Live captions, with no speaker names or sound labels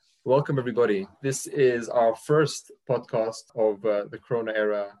Welcome, everybody. This is our first podcast of the Corona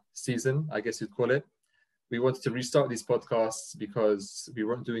era season, I guess you'd call it. We wanted to restart these podcasts because we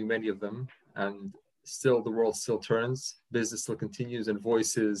weren't doing many of them, and still the world still turns, business still continues, and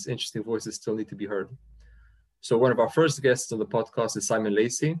interesting voices still need to be heard. So one of our first guests on the podcast is Simon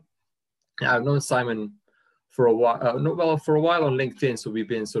Lacey. I've known Simon for a while, for a while on LinkedIn, so we've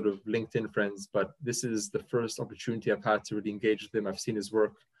been sort of LinkedIn friends, but this is the first opportunity I've had to really engage with him. I've seen his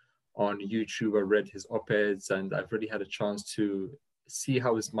work on YouTube, I read his op-eds, and I've really had a chance to see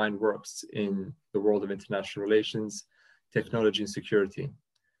how his mind works in the world of international relations, technology, and security.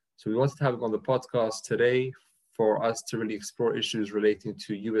 So we wanted to have him on the podcast today for us to really explore issues relating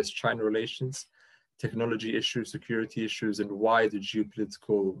to US-China relations, technology issues, security issues, and wider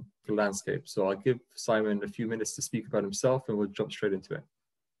geopolitical landscape. So I'll give Simon a few minutes to speak about himself, and we'll jump straight into it.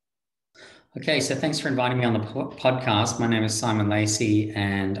 Okay, so thanks for inviting me on the podcast. My name is Simon Lacey,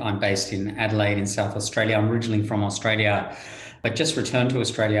 and I'm based in Adelaide in South Australia. I'm originally from Australia, but just returned to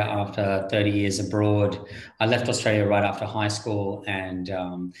Australia after 30 years abroad. I left Australia right after high school and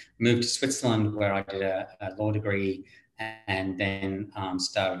moved to Switzerland, where I did a law degree and then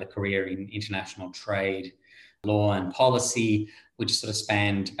started a career in international trade, law and policy, which sort of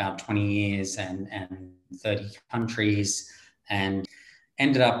spanned about 20 years and 30 countries. And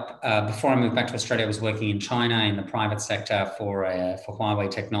ended up, before I moved back to Australia, I was working in China in the private sector for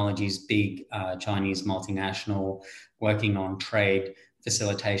Huawei Technologies, big Chinese multinational, working on trade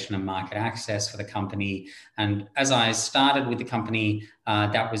facilitation and market access for the company. And as I started with the company,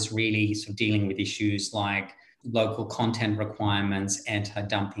 that was really sort of dealing with issues like local content requirements,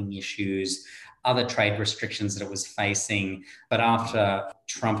 anti-dumping issues, other trade restrictions that it was facing. But after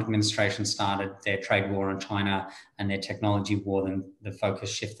Trump administration started their trade war on China and their technology war, then the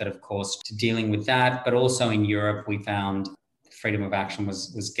focus shifted, of course, to dealing with that. But also in Europe, we found freedom of action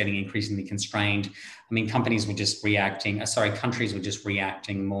was getting increasingly constrained. I mean, countries were just reacting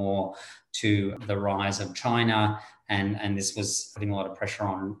more to the rise of China. And this was putting a lot of pressure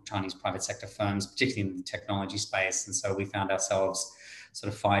on Chinese private sector firms, particularly in the technology space. And so we found ourselves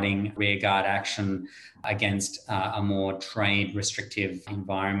sort of fighting rearguard action against a more trade restrictive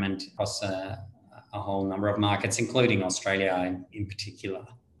environment across a whole number of markets, including Australia in particular.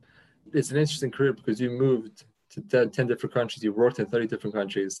 It's an interesting career because you moved to 10 different countries, you worked in 30 different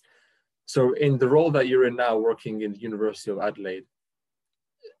countries. So in the role that you're in now, working in the University of Adelaide,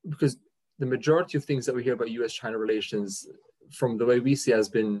 because the majority of things that we hear about US-China relations, from the way we see, has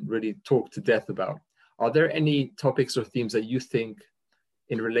been really talked to death about. Are there any topics or themes that you think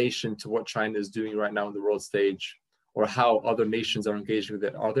in relation to what China is doing right now on the world stage, or how other nations are engaging with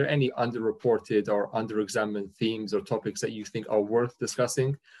it? Are there any underreported or underexamined themes or topics that you think are worth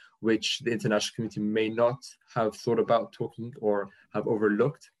discussing, which the international community may not have thought about talking or have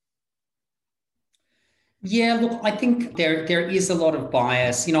overlooked? Yeah, look, I think there is a lot of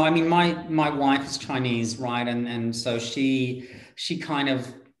bias. You know, I mean, my wife is Chinese, right? And so she kind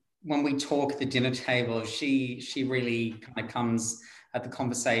of, when we talk at the dinner table, she really kind of comes at the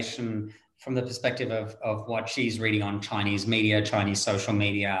conversation from the perspective of what she's reading on Chinese media, Chinese social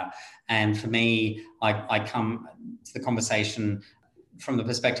media. And for me, I come to the conversation from the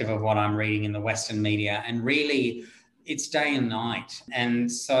perspective of what I'm reading in the Western media. And really, it's day and night.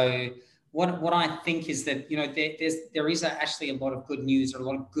 And so what I think is that, you know, there is actually a lot of good news, or a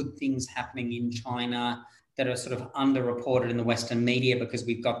lot of good things happening in China that are sort of underreported in the Western media, because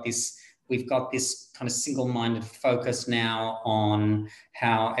we've got this kind of single-minded focus now on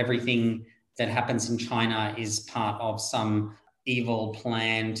how everything that happens in China is part of some evil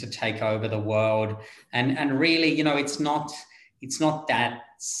plan to take over the world. And really, you know, it's not that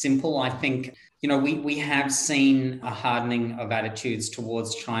simple. I think, you know, we have seen a hardening of attitudes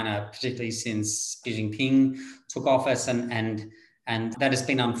towards China, particularly since Xi Jinping took office, and that has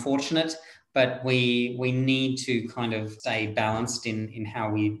been unfortunate. But we need to kind of stay balanced in how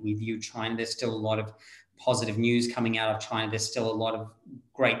we view China. There's still a lot of positive news coming out of China. There's still a lot of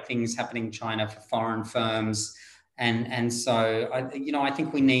great things happening in China for foreign firms. And so, I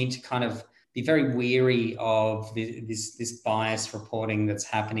think we need to kind of be very wary of this bias reporting that's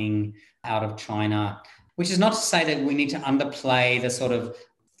happening out of China, which is not to say that we need to underplay the sort of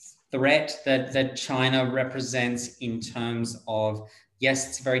threat that China represents in terms of, yes,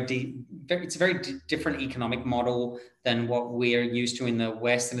 it's a very different economic model than what we're used to in the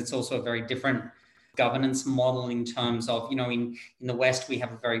West. And it's also a very different governance model in terms of, you know, in the West, we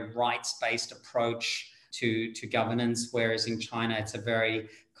have a very rights-based approach to governance, whereas in China, it's a very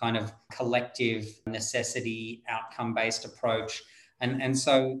kind of collective necessity, outcome-based approach. And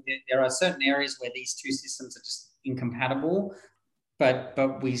so there are certain areas where these two systems are just incompatible. but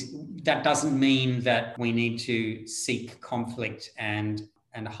that doesn't mean that we need to seek conflict and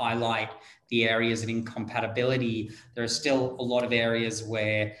highlight the areas of incompatibility. There are still a lot of areas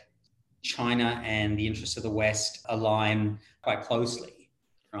where China and the interests of the West align quite closely,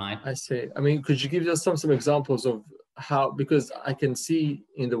 right? I see. I mean, could you give us some examples of how, because I can see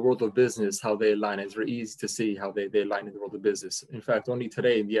in the world of business how they align. It's very easy to see how they align in the world of business. In fact, only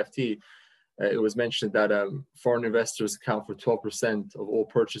today in the FT, it was mentioned that foreign investors account for 12% of all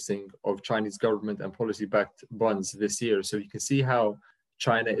purchasing of Chinese government and policy-backed bonds this year. So you can see how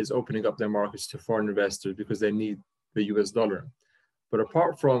China is opening up their markets to foreign investors because they need the US dollar. But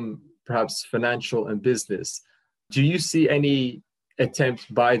apart from perhaps financial and business, do you see any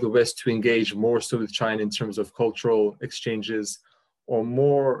attempt by the West to engage more so with China in terms of cultural exchanges, or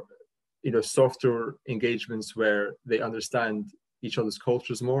more, softer engagements where they understand each other's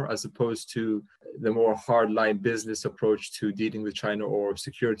cultures more, as opposed to the more hardline business approach to dealing with China, or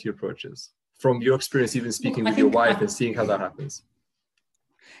security approaches? From your experience, even speaking with your wife and seeing how that happens.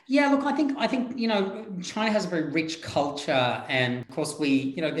 Yeah, look, I think China has a very rich culture, and of course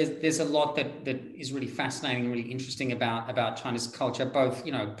there's a lot that is really fascinating and really interesting about China's culture, both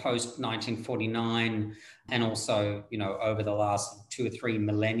post 1949 and also over the last 2 or 3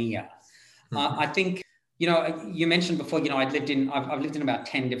 millennia. I think you mentioned before, I've lived in about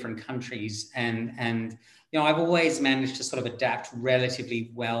 10 different countries, and I've always managed to sort of adapt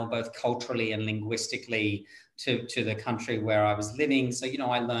relatively well, both culturally and linguistically, to the country where I was living. So,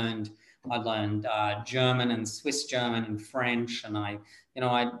 I learned German and Swiss German and French. And I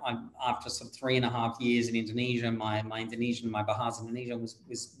after sort of 3.5 years in Indonesia, my Bahasa Indonesian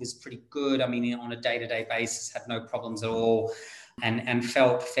was pretty good. I mean, on a day-to-day basis, had no problems at all. And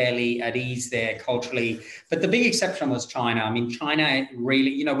felt fairly at ease there culturally. But the big exception was China. I mean, China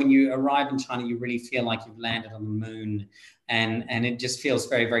really, when you arrive in China, you really feel like you've landed on the moon. And it just feels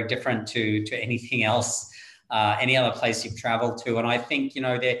very, very different to anything else, any other place you've traveled to. And I think,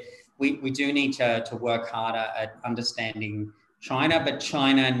 that we do need to work harder at understanding China, but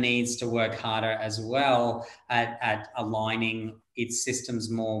China needs to work harder as well at aligning its systems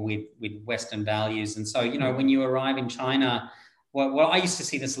more with Western values. And so, when you arrive in China, well, I used to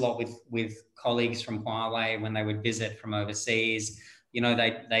see this a lot with colleagues from Huawei when they would visit from overseas.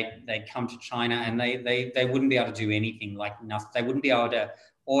 They'd come to China and they wouldn't be able to do anything, like nothing. They wouldn't be able to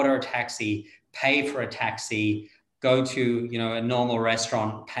order a taxi, pay for a taxi, go to a normal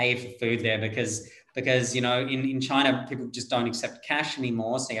restaurant, pay for food there, because in China people just don't accept cash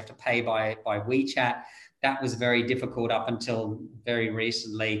anymore, so you have to pay by WeChat. That was very difficult up until very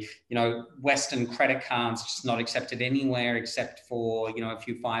recently. Western credit cards just not accepted anywhere except for a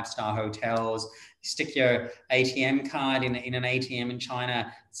few 5-star hotels. You stick your ATM card in an ATM in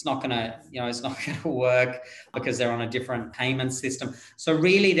China, it's not gonna work because they're on a different payment system. So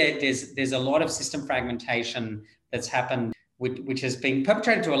really, there's a lot of system fragmentation that's happened, which has been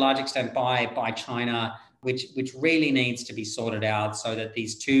perpetrated to a large extent by China, which really needs to be sorted out so that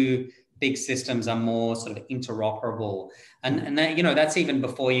these two big systems are more sort of interoperable. And that, that's even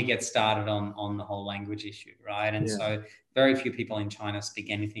before you get started on the whole language issue, right? And so very few people in China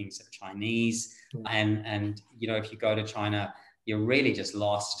speak anything except Chinese. And if you go to China, you're really just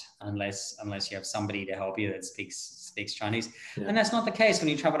lost unless you have somebody to help you that speaks Chinese. And that's not the case when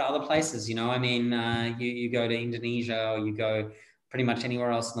you travel to other places. You go to Indonesia, or you go pretty much anywhere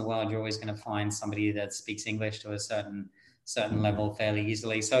else in the world, you're always going to find somebody that speaks English to a certain level fairly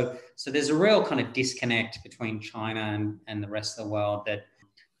easily. So there's a real kind of disconnect between China and the rest of the world that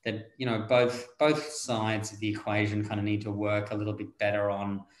both sides of the equation kind of need to work a little bit better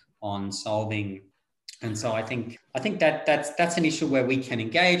on solving. And so I think that's an issue where we can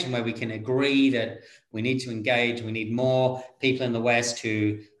engage and where we can agree that we need to engage. We need more people in the West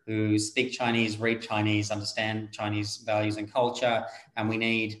who speak Chinese, read Chinese, understand Chinese values and culture, and we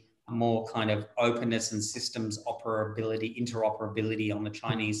need more kind of openness and systems interoperability on the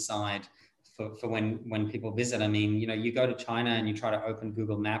Chinese side for when people visit. I mean, you go to China and you try to open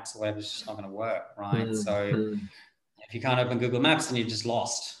Google Maps or whatever, it's just not going to work, right? So if you can't open Google Maps, then you're just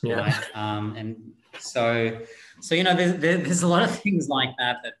lost, right? And so there's a lot of things like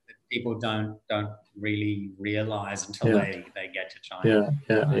that people don't really realize until they get to China.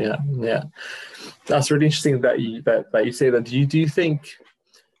 Yeah. That's really interesting that you say that. Do you think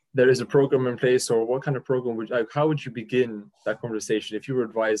there is a program in place, or what kind of program how would you begin that conversation if you were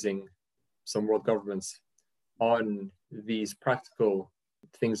advising some world governments on these practical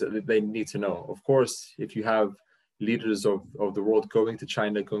things that they need to know? Of course, if you have leaders of the world going to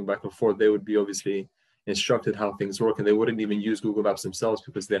China, going back and forth, they would be obviously instructed how things work, and they wouldn't even use Google Maps themselves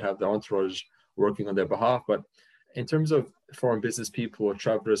because they'd have their entourage working on their behalf. But in terms of foreign business people or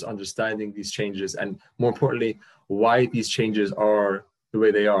travelers understanding these changes, and more importantly, why these changes are the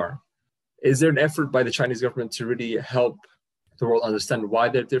way they are, is there an effort by the Chinese government to really help the world understand why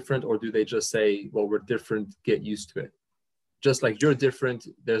they're different, or do they just say, well, we're different, get used to it? Just like you're different,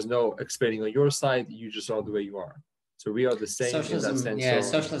 there's no explaining on your side, you just are the way you are. So we are the same in that sense. Yeah,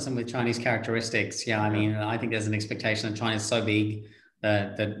 socialism with Chinese characteristics. Yeah, I mean, I think there's an expectation that China is so big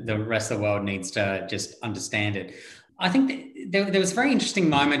that the rest of the world needs to just understand it. I think there was a very interesting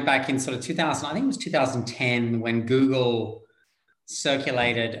moment back in sort of 2000, I think it was 2010, when Google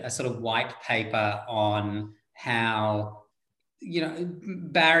circulated a sort of white paper on how, you know,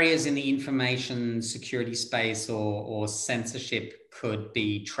 barriers in the information security space or censorship could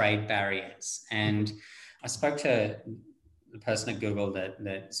be trade barriers. And I spoke to the person at Google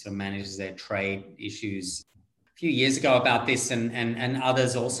that sort of manages their trade issues a few years ago about this, and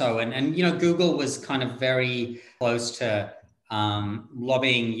others also. And you know, Google was kind of very close to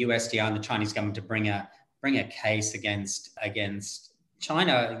lobbying USDR and the Chinese government to bring a case against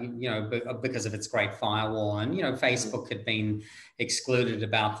China, you know, because of its Great Firewall. And, you know, Facebook had been excluded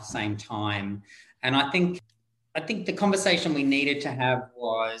about the same time. And I think the conversation we needed to have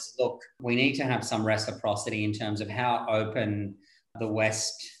was, look, we need to have some reciprocity in terms of how open the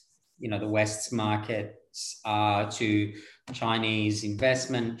West, you know, the West's markets are to Chinese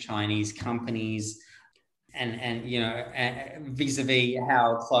investment, Chinese companies, and you know, vis-a-vis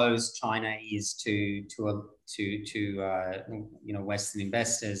how closed China is to you know, Western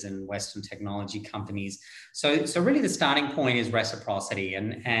investors and Western technology companies. So really the starting point is reciprocity,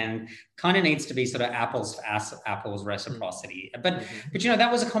 and kind of needs to be sort of apples to apples reciprocity. But you know,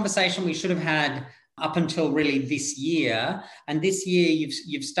 that was a conversation we should have had up until really this year. And this year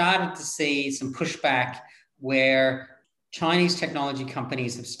you've started to see some pushback where Chinese technology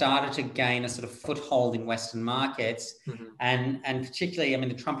companies have started to gain a sort of foothold in Western markets. And particularly, I mean,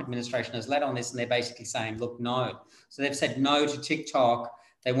 the Trump administration has led on this, and they're basically saying, look, no. So they've said no to TikTok.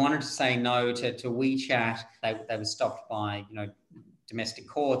 They wanted to say no to WeChat. They were stopped by, you know, domestic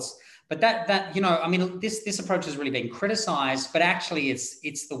courts. But that you know, I mean, this approach has really been criticized, but actually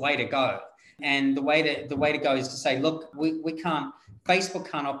it's the way to go. And the way to go is to say, look, Facebook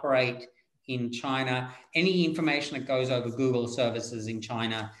can't operate in China. Any information that goes over Google services in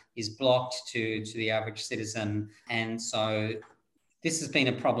China is blocked to the average citizen. And so this has been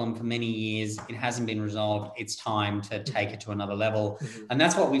a problem for many years. It hasn't been resolved. It's time to take it to another level. And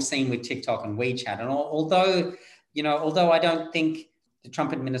that's what we've seen with TikTok and WeChat. And although I don't think the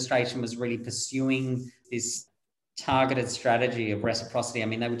Trump administration was really pursuing this targeted strategy of reciprocity, I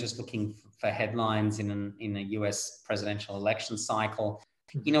mean, they were just looking for headlines in a US presidential election cycle.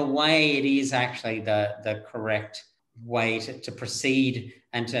 In a way, it is actually the correct way to proceed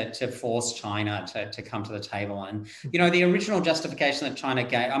and to force China to come to the table. And, you know, the original justification that China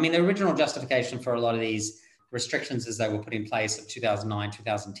gave, I mean, the original justification for a lot of these restrictions as they were put in place of 2009,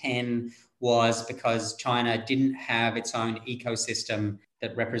 2010 was because China didn't have its own ecosystem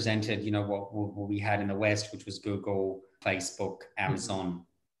that represented, you know, what we had in the West, which was Google, Facebook, Amazon,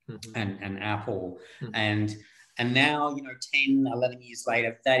 and Apple. And now, you know, 10, 11 years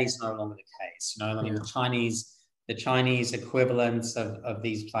later, that is no longer the case. You know, I mean, the Chinese equivalents of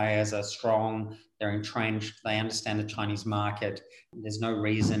these players are strong. They're entrenched. They understand the Chinese market. There's no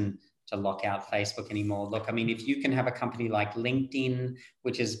reason to lock out Facebook anymore. Look, I mean, if you can have a company like LinkedIn,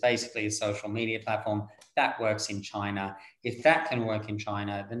 which is basically a social media platform, that works in China. If that can work in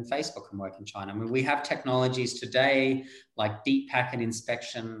China, then Facebook can work in China. I mean, we have technologies today like deep packet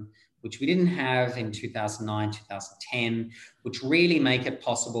inspection, which we didn't have in 2009, 2010, which really make it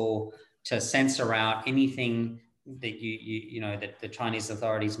possible to censor out anything that you know, that the Chinese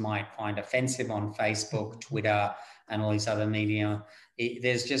authorities might find offensive on Facebook, Twitter, and all these other media.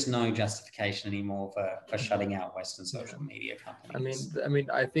 There's just no justification anymore for shutting out Western social media companies. I mean,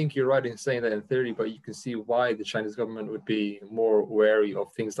 I think you're right in saying that in theory, but you can see why the Chinese government would be more wary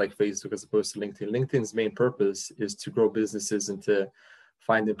of things like Facebook as opposed to LinkedIn. LinkedIn's main purpose is to grow businesses and to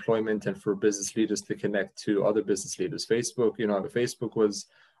find employment and for business leaders to connect to other business leaders. Facebook, you know, Facebook was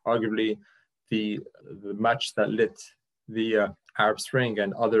arguably the match that lit the Arab Spring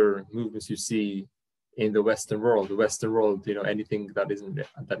and other movements you see in the Western world. The Western world, you know, anything that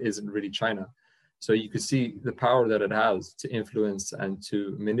isn't really China. So you can see the power that it has to influence and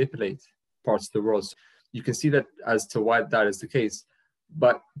to manipulate parts of the world. So you can see that as to why that is the case.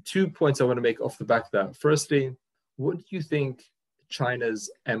 But 2 points I want to make off the back of that. Firstly, what do you think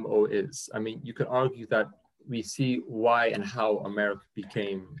China's MO is? I mean, you could argue that we see why and how America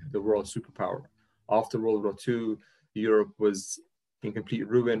became the world superpower. After World War II, Europe was in complete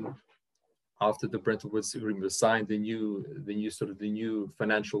ruin. after the Bretton Woods Agreement was signed, the new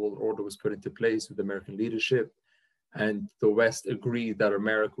financial world order was put into place with American leadership, and the West agreed that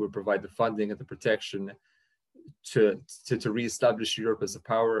America would provide the funding and the protection to reestablish Europe as a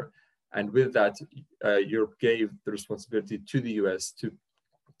power. And with that, Europe gave the responsibility to the US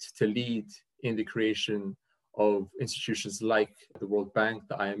to lead in the creation of institutions like the World Bank,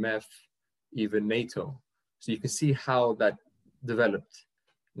 the IMF, even NATO. So you can see how that developed.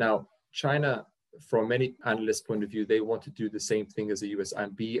 Now, China, from many analysts' point of view, they want to do the same thing as the US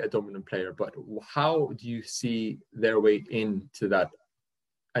and be a dominant player. But how do you see their way into that?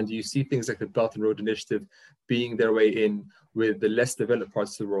 And do you see things like the Belt and Road Initiative being their way in with the less developed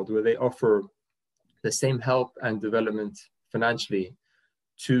parts of the world, where they offer the same help and development financially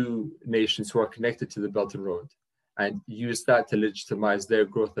to nations who are connected to the Belt and Road, and use that to legitimize their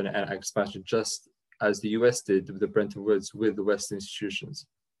growth and expansion, just as the US did with the Bretton Woods with the Western institutions?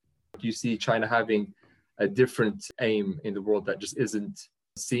 Do you see China having a different aim in the world that just isn't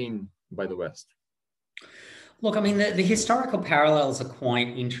seen by the West? Look, I mean, the historical parallels are quite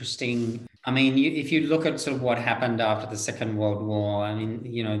interesting. I mean, if you look at sort of what happened after the Second World War, I mean,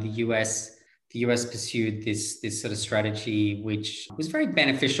 you know, the US pursued this sort of strategy, which was very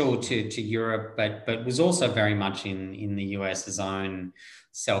beneficial to Europe, but was also very much in the US's own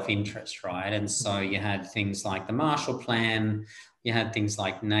self-interest, right? And so you had things like the Marshall Plan, you had things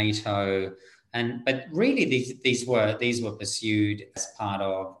like NATO, but really these were pursued as part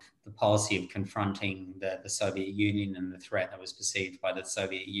of the policy of confronting the Soviet Union and the threat that was perceived by the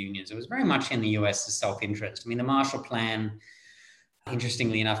Soviet Union. So it was very much in the US's self-interest. I mean, the Marshall Plan,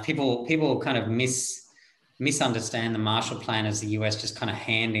 interestingly enough, people kind of misunderstand the Marshall Plan as the US just kind of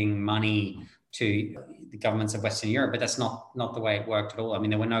handing money to the governments of Western Europe, but that's not the way it worked at all. I mean,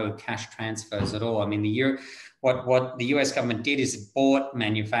 there were no cash transfers at all. I mean, what the US government did is it bought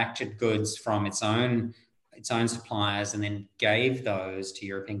manufactured goods from its own suppliers and then gave those to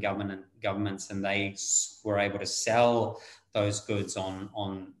European governments, and they were able to sell those goods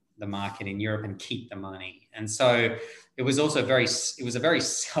on the market in Europe and keep the money. And so it was also it was a very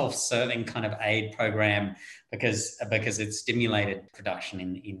self-serving kind of aid program because it stimulated production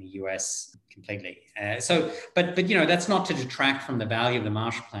in the US completely. But you know, that's not to detract from the value of the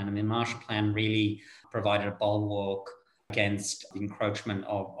Marshall Plan. I mean, the Marshall Plan really provided a bulwark against the encroachment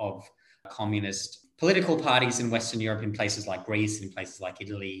of communist political parties in Western Europe, in places like Greece, in places like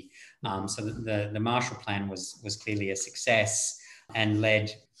Italy. So the Marshall Plan was clearly a success and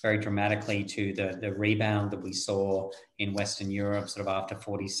led very dramatically to the rebound that we saw in Western Europe sort of after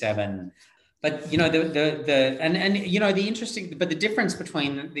 47. But you know, the difference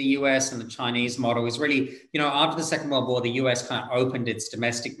between the US and the Chinese model is really, you know, after the Second World War, the US kind of opened its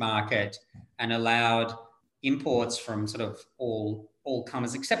domestic market and allowed imports from sort of all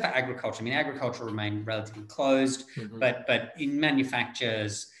comers, except for agriculture. I mean, agriculture remained relatively closed, but in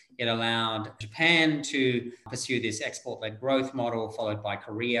manufacturers, it allowed Japan to pursue this export-led growth model, followed by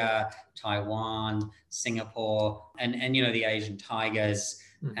Korea, Taiwan, Singapore, and you know, the Asian tigers.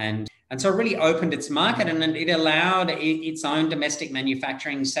 And so it really opened its market, and it allowed its own domestic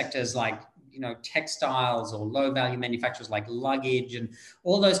manufacturing sectors like, you know, textiles or low-value manufacturers like luggage and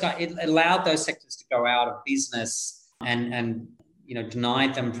all those guys. It allowed those sectors to go out of business and you know,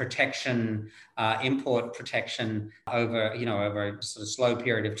 denied them protection, import protection over a sort of slow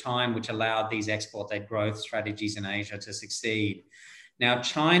period of time, which allowed these export-led growth strategies in Asia to succeed. Now,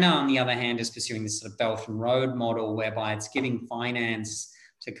 China, on the other hand, is pursuing this sort of Belt and Road model, whereby it's giving finance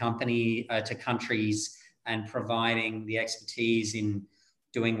to countries and providing the expertise in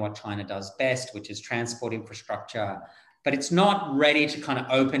doing what China does best, which is transport infrastructure. But it's not ready to kind of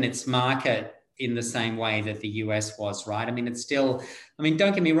open its market in the same way that the US was, right? I mean,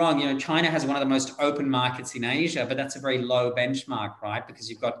 don't get me wrong, you know, China has one of the most open markets in Asia, but that's a very low benchmark, right? Because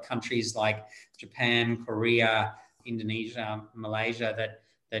you've got countries like Japan, Korea, Indonesia, Malaysia that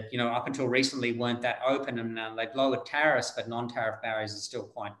you know, up until recently weren't that open, and they've lowered tariffs, but non-tariff barriers are still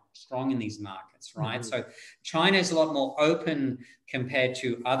quite strong in these markets, right? So China is a lot more open compared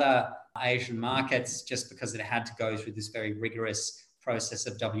to other Asian markets, just because it had to go through this very rigorous process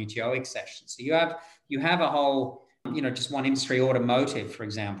of WTO accession. So you have a whole, you know, just one industry, automotive, for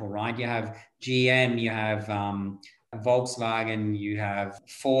example, right? You have GM, you have Volkswagen, you have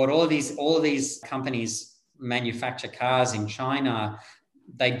Ford. All of these companies manufacture cars in China.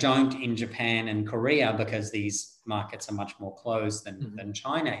 They don't in Japan and Korea, because these markets are much more closed than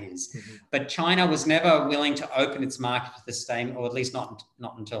China is. But China was never willing to open its market to the same, or at least not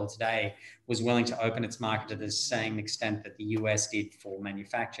until today, was willing to open its market to the same extent that the US did for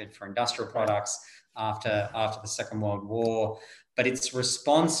industrial products after the Second World War. But its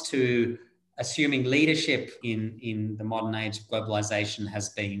response to assuming leadership in the modern age of globalization has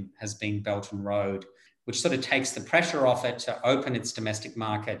been Belt and Road, which sort of takes the pressure off it to open its domestic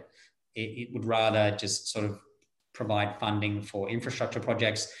market. It would rather just sort of provide funding for infrastructure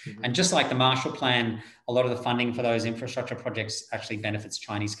projects. Mm-hmm. And just like the Marshall Plan, a lot of the funding for those infrastructure projects actually benefits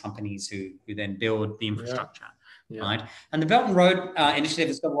Chinese companies who then build the infrastructure. Yeah. Right. And the Belt and Road Initiative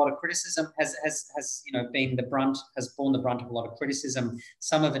has got a lot of criticism, has borne the brunt of a lot of criticism,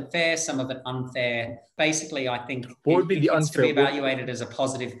 some of it fair, some of it unfair. Basically, I think it's to be evaluated as a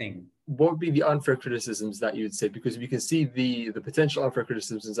positive thing. What would be the unfair criticisms that you would say? Because we can see the potential unfair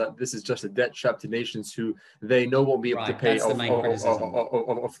criticisms is that this is just a debt trap to nations who they know won't be able to pay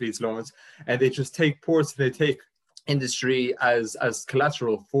off these loans, and they just take ports, they take industry as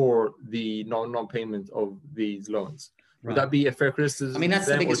collateral for the non-payment of these loans. Would that be a fair criticism? I mean, that's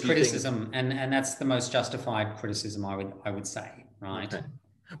the biggest criticism, and that's the most justified criticism, I would say, right? Okay.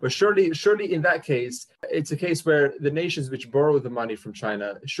 But surely in that case, it's a case where the nations which borrow the money from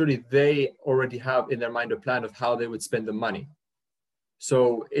China, surely they already have in their mind a plan of how they would spend the money.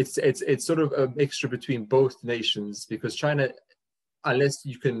 So it's sort of a mixture between both nations, because China, unless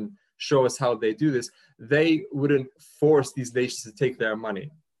you can show us how they do this, they wouldn't force these nations to take their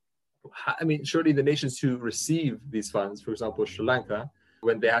money. I mean, surely the nations who receive these funds, for example, Sri Lanka,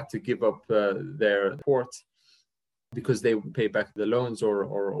 when they had to give up their port because they would pay back the loans, or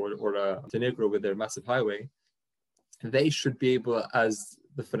Montenegro with their massive highway, they should be able, as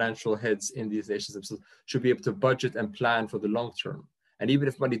the financial heads in these nations themselves, should be able to budget and plan for the long term. And even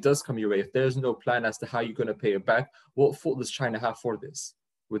if money does come your way, if there's no plan as to how you're going to pay it back, what fault does China have for this?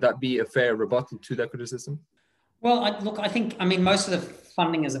 Would that be a fair rebuttal to that criticism? Well, I think most of the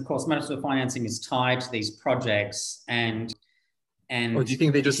funding is, of course, most of the financing is tied to these projects, and or do you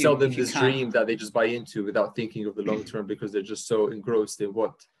think they just sell them this dream that they just buy into without thinking of the long term, because they're just so engrossed in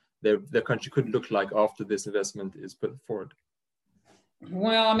what their country could look like after this investment is put forward?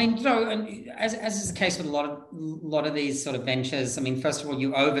 Well, I mean, as is the case with a lot of these sort of ventures, I mean, first of all,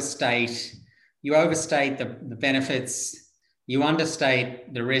 you overstate the benefits, you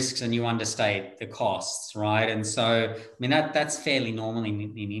understate the risks, and you understate the costs, right? And so, I mean, that's fairly normal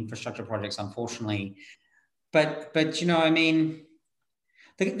in infrastructure projects, unfortunately. But I mean,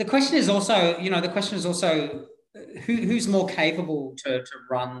 the question is also, who's more capable to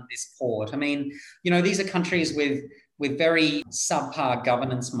run this port? I mean, these are countries with very subpar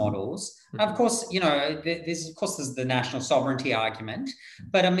governance models. Mm-hmm. Of course, there's the national sovereignty argument,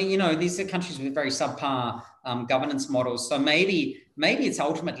 but I mean, these are countries with very subpar governance models. So maybe it's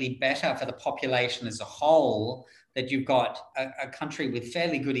ultimately better for the population as a whole that you've got a country with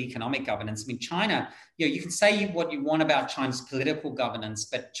fairly good economic governance. I mean, China, you can say what you want about China's political governance,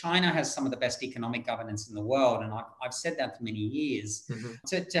 but China has some of the best economic governance in the world. And I've said that for many years.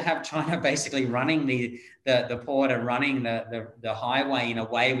 Mm-hmm. To have China basically running the port and running the highway in a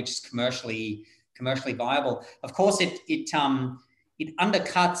way which is commercially viable. Of course, it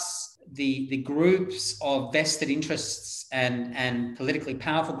undercuts the groups of vested interests and politically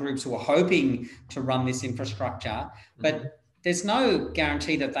powerful groups who are hoping to run this infrastructure. But mm-hmm. there's no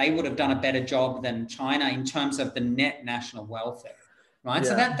guarantee that they would have done a better job than China in terms of the net national welfare, right? Yeah.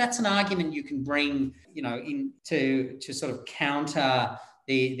 So that's an argument you can bring, in to sort of counter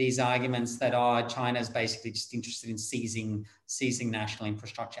these arguments that China's basically just interested in seizing national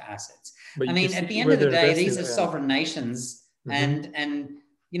infrastructure assets. But I mean, at the end of the day, these are sovereign nations, mm-hmm. and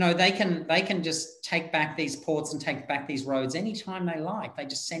they can just take back these ports and take back these roads anytime they like. They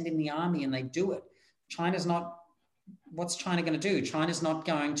just send in the army and they do it. What's China going to do? China's not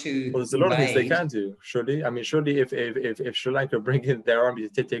going to. Well, there's a lot of things they can do. Surely, I mean, if Sri Lanka bring in their army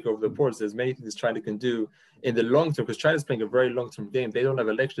to take over the ports, there's many things China can do in the long term, because China's playing a very long-term game. They don't have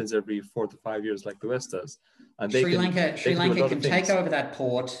elections every 4 to 5 years like the West does. And Sri Lanka can take over that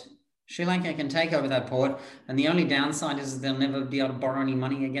port. Sri Lanka can take over that port, and the only downside is they'll never be able to borrow any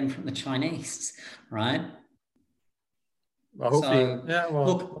money again from the Chinese, right? Well, hopefully,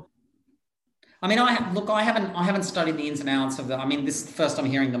 look, I mean, I haven't studied the ins and outs of this is the first I'm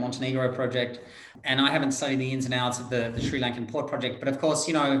hearing the Montenegro project, and I haven't studied the ins and outs of the Sri Lankan port project. But of course,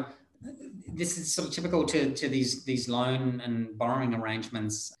 this is sort of typical to these loan and borrowing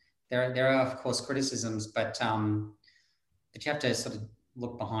arrangements. There are of course criticisms, but you have to sort of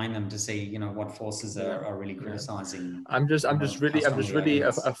look behind them to see, what forces are really criticizing. I'm just really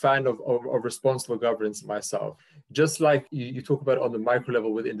a fan of responsible governance myself. Just like you talk about on the micro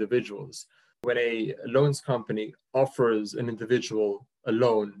level with individuals, when a loans company offers an individual a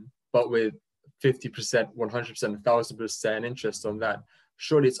loan, but with 50%, 100%, 1,000% interest on that,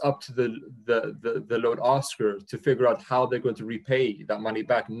 surely it's up to the loan asker to figure out how they're going to repay that money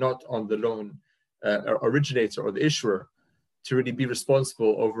back, not on the loan originator or the issuer to really be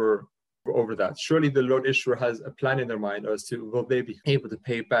responsible over that. Surely the loan issuer has a plan in their mind as to will they be able to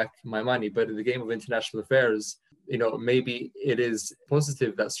pay back my money. But in the game of international affairs, maybe it is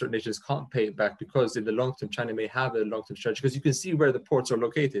positive that certain nations can't pay it back because in the long term, China may have a long-term strategy. Because you can see where the ports are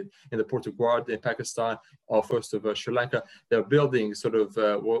located in the port of Guarda in Pakistan, off coast of Sri Lanka. They're building sort of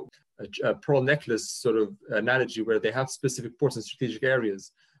a pearl necklace sort of analogy where they have specific ports in strategic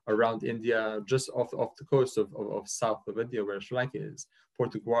areas around India, just off the coast of south of India, where Sri Lanka is.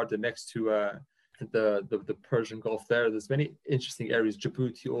 Port of Guarda next to the Persian Gulf there. There's many interesting areas.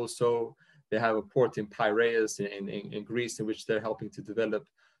 Djibouti also. They have a port in Piraeus in Greece, in which they're helping to develop.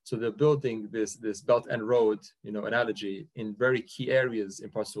 So they're building this Belt and Road, analogy in very key areas in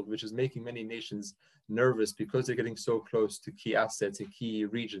parts of the world, which is making many nations nervous because they're getting so close to key assets in key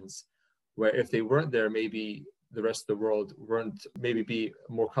regions, where if they weren't there, maybe the rest of the world weren't maybe be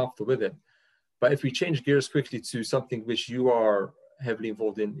more comfortable with it. But if we change gears quickly to something which you are heavily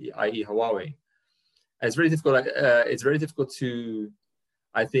involved in, i.e. Huawei, it's very difficult. It's very difficult to,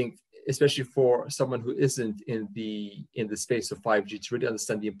 I think, especially for someone who isn't in the space of 5G, to really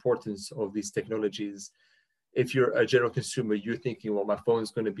understand the importance of these technologies. If you're a general consumer, you're thinking, well, my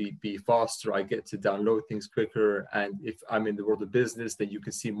phone's going to be faster, I get to download things quicker. And if I'm in the world of business, then you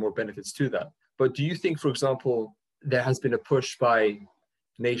can see more benefits to that. But do you think, for example, there has been a push by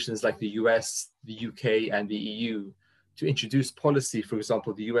nations like the US, the UK, and the EU to introduce policy? For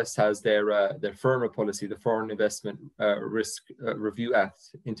example, the US has their FIRMA policy, the Foreign Investment Risk Review Act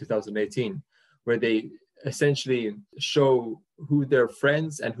in 2018, where they essentially show who their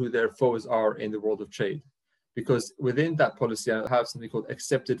friends and who their foes are in the world of trade. Because within that policy, I have something called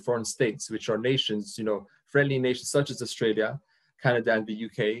accepted foreign states, which are nations, friendly nations such as Australia, Canada, and the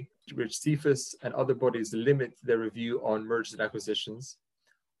UK, which CFIUS and other bodies limit their review on mergers and acquisitions.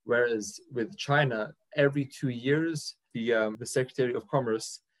 Whereas with China, every 2 years, the Secretary of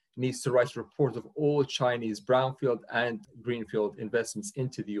Commerce needs to write a report of all Chinese brownfield and greenfield investments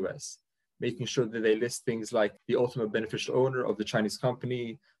into the US, making sure that they list things like the ultimate beneficial owner of the Chinese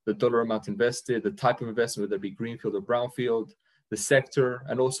company, the dollar amount invested, the type of investment, whether it be greenfield or brownfield, the sector,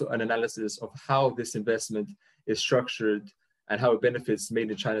 and also an analysis of how this investment is structured and how it benefits Made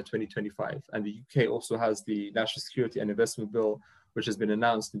in China 2025. And the UK also has the National Security and Investment Bill, which has been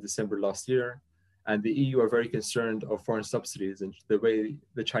announced in December last year. And the EU are very concerned of foreign subsidies and the way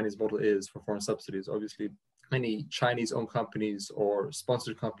the Chinese model is for foreign subsidies. Obviously, many Chinese-owned companies or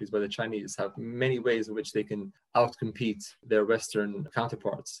sponsored companies by the Chinese have many ways in which they can outcompete their Western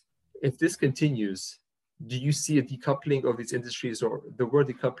counterparts. If this continues, do you see a decoupling of these industries? Or the word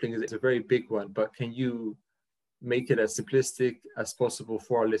decoupling is a very big one, but can you make it as simplistic as possible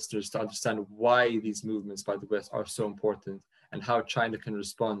for our listeners to understand why these movements by the West are so important and how China can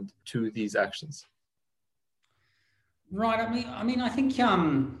respond to these actions? Right. I mean, I think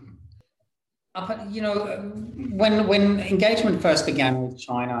when engagement first began with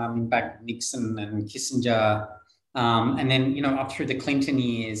China, I mean, back with Nixon and Kissinger, and then up through the Clinton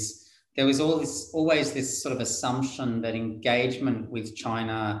years, there was always this sort of assumption that engagement with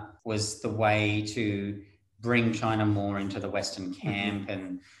China was the way to bring China more into the Western camp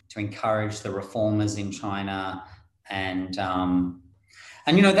and to encourage the reformers in China. And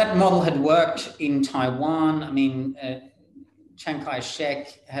that model had worked in Taiwan. I mean, Chiang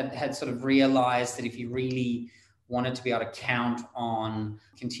Kai-shek had sort of realized that if you really wanted to be able to count on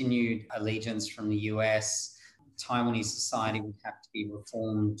continued allegiance from the US, Taiwanese society would have to be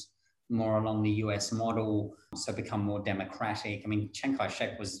reformed more along the US model, so become more democratic. I mean, Chiang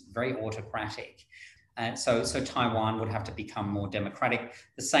Kai-shek was very autocratic. So Taiwan would have to become more democratic.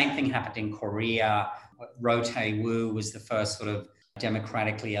 The same thing happened in Korea. Roh Tae-woo was the first sort of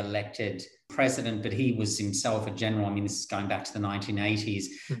democratically elected president, but he was himself a general. I mean, this is going back to the 1980s.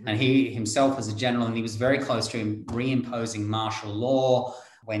 And he himself was a general, and he was very close to reimposing martial law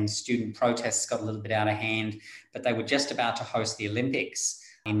when student protests got a little bit out of hand. But they were just about to host the Olympics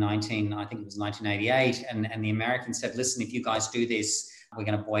in I think it was 1988. And the Americans said, listen, if you guys do this, we're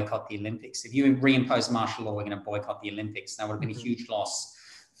going to boycott the Olympics. If you reimpose martial law, we're going to boycott the Olympics. That would have been a huge loss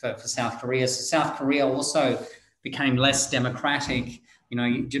for South Korea. So South Korea also became less democratic.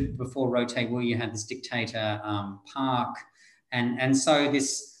 Before Roh Tae-woo, you had this dictator, Park. And so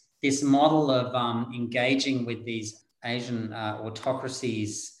this model of engaging with these Asian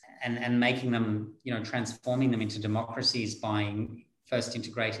autocracies and making them, transforming them into democracies by first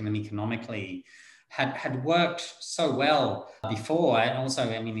integrating them economically had worked so well before. And also,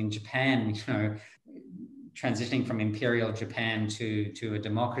 I mean, in Japan, transitioning from imperial Japan to a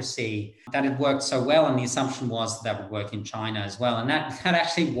democracy, that had worked so well, and the assumption was that would work in China as well. And that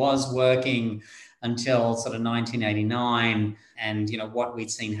actually was working until sort of 1989. And, what we'd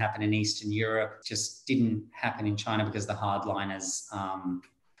seen happen in Eastern Europe just didn't happen in China because the hardliners,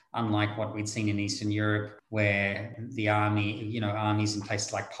 unlike what we'd seen in Eastern Europe, where the armies in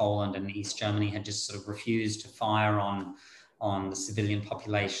places like Poland and East Germany had just sort of refused to fire on the civilian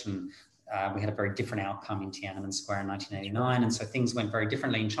population. We had a very different outcome in Tiananmen Square in 1989. And so things went very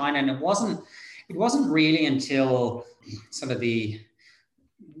differently in China. And it wasn't really until sort of the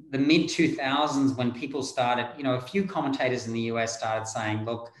mid 2000s when people started, a few commentators in the US started saying,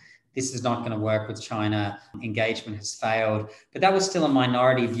 look, this is not going to work with China. Engagement has failed. But that was still a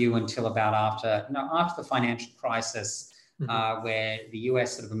minority view until about after the financial crisis, where the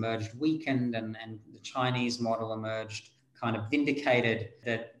US sort of emerged weakened and the Chinese model emerged kind of vindicated,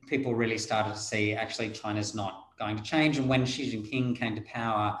 that people really started to see actually China's not going to change. And when Xi Jinping came to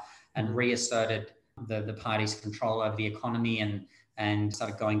power and reasserted the party's control over the economy and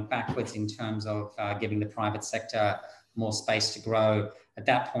started going backwards in terms of giving the private sector more space to grow, at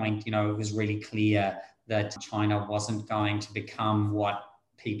that point, it was really clear that China wasn't going to become what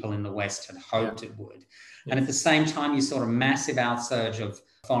people in the West had hoped it would. And at the same time, you saw a massive outsurge of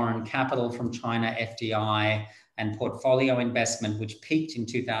foreign capital from China, FDI, and portfolio investment, which peaked in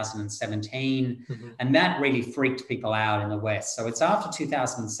 2017. And that really freaked people out in the West. So it's after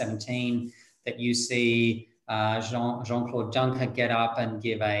 2017 that you see Jean-Claude Juncker get up and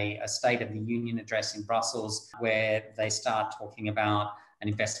give a State of the Union address in Brussels, where they start talking about an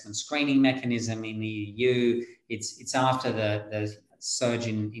investment screening mechanism in the EU. It's after the surge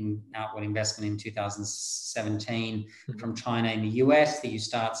in outward investment in 2017 from China in the US that you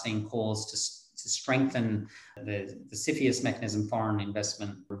start seeing calls to strengthen the CFIUS mechanism, foreign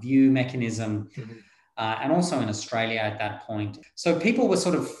investment review mechanism, and also in Australia at that point. So people were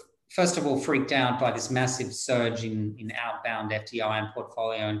sort of, first of all, freaked out by this massive surge in outbound FDI and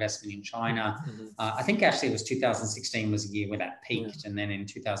portfolio investment in China. I think actually it was 2016 was a year where that peaked, and then in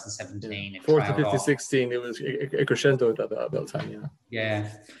 2017 it trailed 15, off. 16, it was a crescendo at that time. Yeah,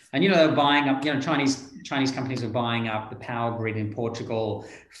 and they were buying up. Chinese companies were buying up the power grid in Portugal,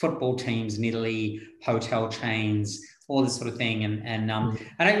 football teams in Italy, hotel chains, all this sort of thing. And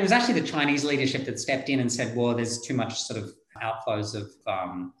it was actually the Chinese leadership that stepped in and said, "Well, there's too much sort of outflows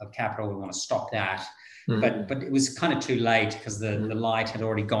of capital. We want to stop that." But it was kind of too late because the light had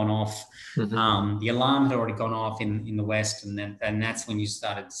already gone off. The alarm had already gone off in the West, and that's when you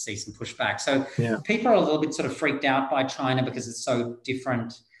started to see some pushback. So people are a little bit sort of freaked out by China because it's so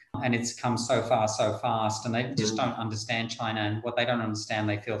different and it's come so far so fast, and they just don't understand China, and what they don't understand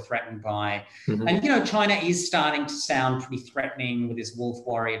they feel threatened by. And China is starting to sound pretty threatening with this wolf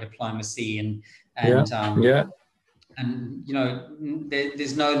warrior diplomacy and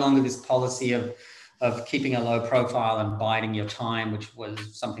there's no longer this policy of keeping a low profile and biding your time, which was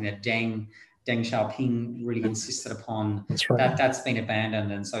something that Deng Xiaoping really insisted upon. That's right. That's been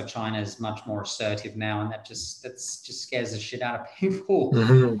abandoned, and so China is much more assertive now, and that just scares the shit out of people.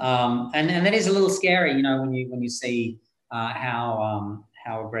 And that is a little scary, when you see how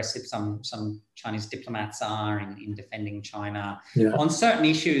aggressive some Chinese diplomats are in defending China on certain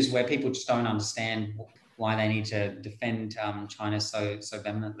issues where people just don't understand why they need to defend China so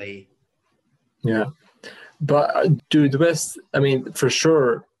vehemently. Yeah, but do the West, for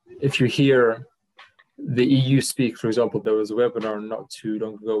sure, if you hear the EU speak, for example, there was a webinar not too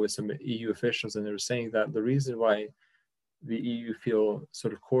long ago with some EU officials, and they were saying that the reason why the EU feel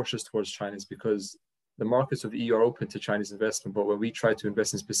sort of cautious towards China is because the markets of the EU are open to Chinese investment, but when we try to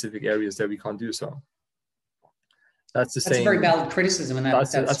invest in specific areas there, we can't do so. That's a very valid criticism, and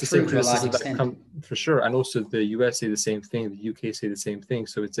that's true to a large extent. For sure, and also the US say the same thing, the UK say the same thing.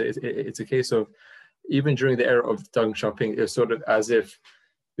 So it's a case of, even during the era of Deng Xiaoping, it's sort of as if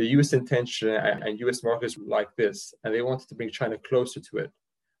the US intention and US markets were like this, and they wanted to bring China closer to it.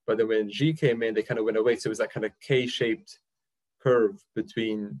 But then when Xi came in, they kind of went away. So it was that kind of K-shaped curve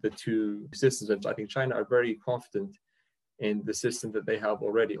between the two systems. And I think China are very confident in the system that they have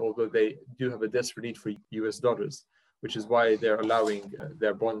already, although they do have a desperate need for US dollars, which is why they're allowing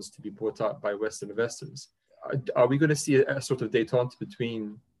their bonds to be bought up by Western investors. Are we going to see a sort of détente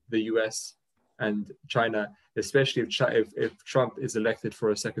between the US and China, especially if Trump is elected for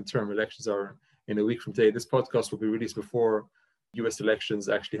a second term? Elections are in a week from today. This podcast will be released before US elections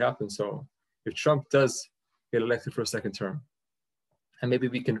actually happen. So if Trump does get elected for a second term, and maybe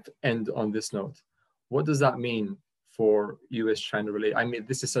we can end on this note, what does that mean for US-China relations?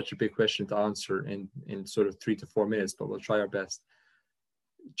 This is such a big question to answer in sort of 3 to 4 minutes, but we'll try our best.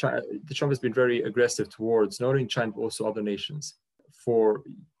 Trump has been very aggressive towards not only China, but also other nations for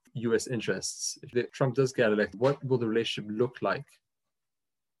US interests. If Trump does get elected, what will the relationship look like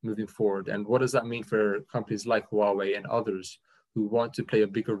moving forward? And what does that mean for companies like Huawei and others who want to play a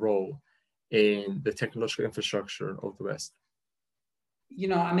bigger role in the technological infrastructure of the West?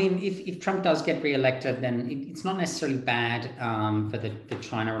 I mean, if Trump does get reelected, then it's not necessarily bad for the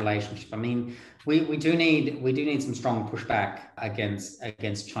China relationship. I mean, we do need some strong pushback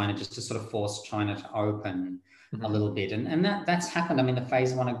against China, just to sort of force China to open a little bit, and that's happened. I mean, the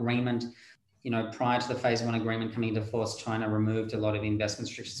Phase 1 agreement, prior to the Phase 1 agreement coming into force, China removed a lot of investment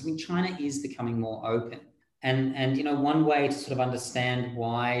restrictions. I mean, China is becoming more open, and one way to sort of understand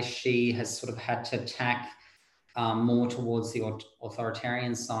why she has sort of had to tack more towards the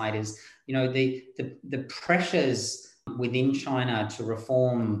authoritarian side is, the pressures within China to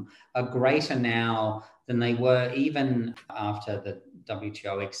reform are greater now than they were even after the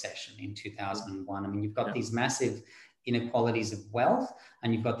WTO accession in 2001. I mean, you've got these massive inequalities of wealth,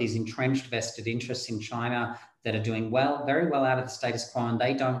 and you've got these entrenched vested interests in China that are doing very well out of the status quo, and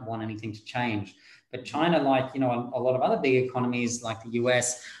they don't want anything to change. But China, like, a lot of other big economies like the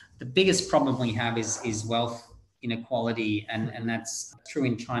US, the biggest problem we have is wealth inequality, and that's true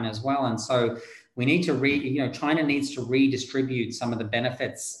in China as well. And so we need to China needs to redistribute some of the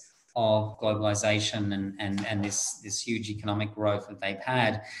benefits of globalization and this huge economic growth that they've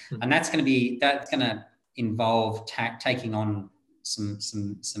had. And that's going to involve taking on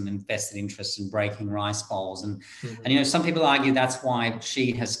some invested interest in breaking rice bowls. And some people argue that's why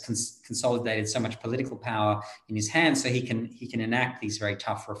Xi has consolidated so much political power in his hands, so he can enact these very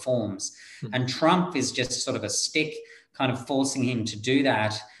tough reforms. And Trump is just sort of a stick, kind of forcing him to do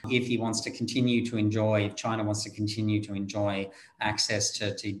that if China wants to continue to enjoy access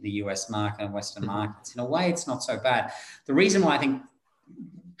to the US market and Western markets. In a way, it's not so bad. The reason why I think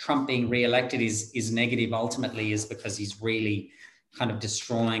Trump being re-elected is negative ultimately is because he's really kind of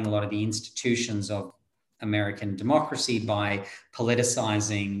destroying a lot of the institutions of American democracy by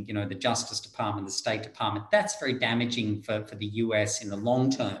politicizing, the Justice Department, the State Department. That's very damaging for the US in the long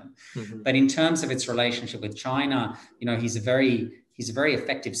term. But in terms of its relationship with China, he's a very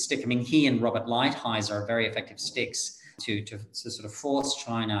effective stick. I mean, he and Robert Lighthizer are very effective sticks to sort of force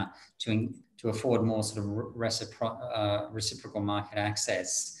China to afford more sort of reciprocal market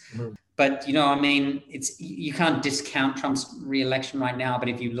access. But, I mean, you can't discount Trump's re-election right now. But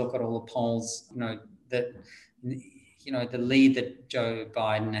if you look at all the polls, the lead that Joe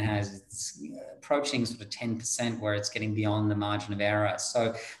Biden has, it's approaching sort of 10%, where it's getting beyond the margin of error.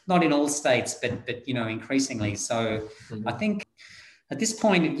 So not in all states, but increasingly. So I think at this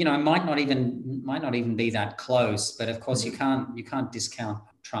point, it might not even be that close. But of course, you can't discount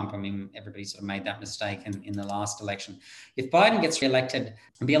Trump. I mean, everybody sort of made that mistake in the last election. If Biden gets reelected,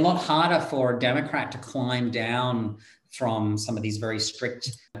 it'll be a lot harder for a Democrat to climb down from some of these very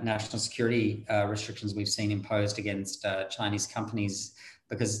strict national security restrictions we've seen imposed against Chinese companies,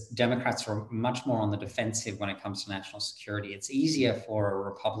 because Democrats are much more on the defensive when it comes to national security. It's easier for a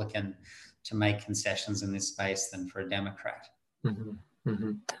Republican to make concessions in this space than for a Democrat.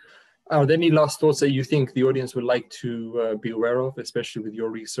 Are there any last thoughts that you think the audience would like to be aware of, especially with your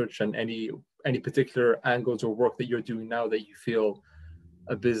research, and any particular angles or work that you're doing now that you feel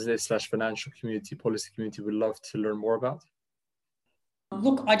a business/financial community, policy community would love to learn more about?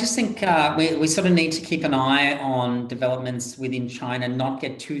 Look, I just think we sort of need to keep an eye on developments within China, not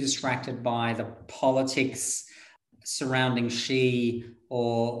get too distracted by the politics surrounding Xi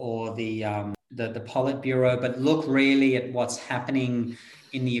or the Politburo, but look really at what's happening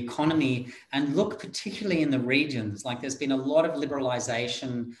in the economy, and look particularly in the regions. Like, there's been a lot of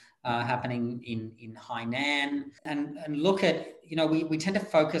liberalization happening in Hainan, and look at, we tend to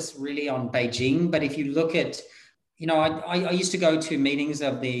focus really on Beijing, but if you look at, I used to go to meetings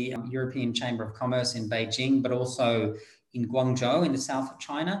of the European Chamber of Commerce in Beijing, but also in Guangzhou in the south of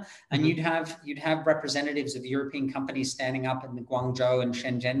China. And you'd have representatives of European companies standing up in the Guangzhou and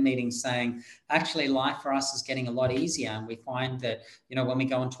Shenzhen meetings saying, actually, life for us is getting a lot easier. And we find that, when we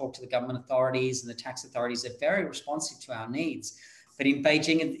go and talk to the government authorities and the tax authorities, they're very responsive to our needs. But in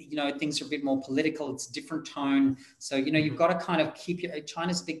Beijing, things are a bit more political. It's a different tone. So, you've got to kind of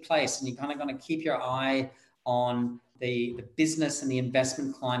China's a big place, and you're kind of going to keep your eye on the business and the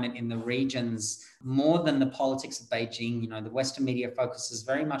investment climate in the regions more than the politics of Beijing. The Western media focuses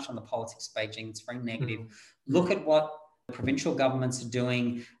very much on the politics of Beijing. It's very negative. Look at what the provincial governments are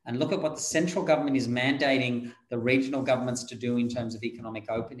doing, and look at what the central government is mandating the regional governments to do in terms of economic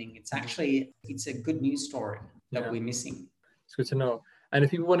opening. It's a good news story that we're missing. It's good to know. And if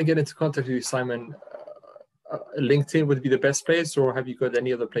people want to get into contact with you, Simon, LinkedIn would be the best place, or have you got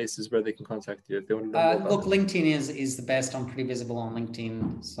any other places where they can contact you if they want to know more about Look, it? LinkedIn is the best. I'm pretty visible on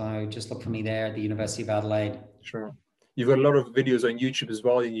LinkedIn. So just look for me there at the University of Adelaide. Sure. You've got a lot of videos on YouTube as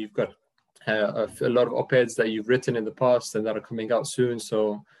well, and you've got a lot of op-eds that you've written in the past and that are coming out soon.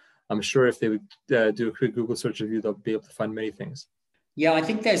 So I'm sure if they would do a quick Google search of you, they'll be able to find many things. Yeah, I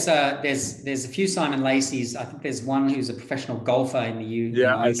think there's a few Simon Lacey's. I think there's one who's a professional golfer in the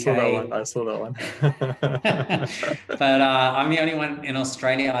Yeah, UK. I saw that one. I saw that one. But I'm the only one in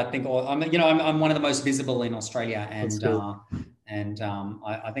Australia, I think, or I'm one of the most visible in Australia, and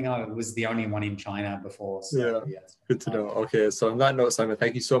I think I was the only one in China before. So, yeah, good to know. Okay, so on that note, Simon,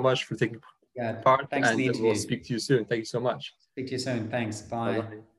 thank you so much for taking part, thanks for and the interview. we'll speak to you soon. Thank you so much. Speak to you soon. Thanks. Bye. Bye-bye.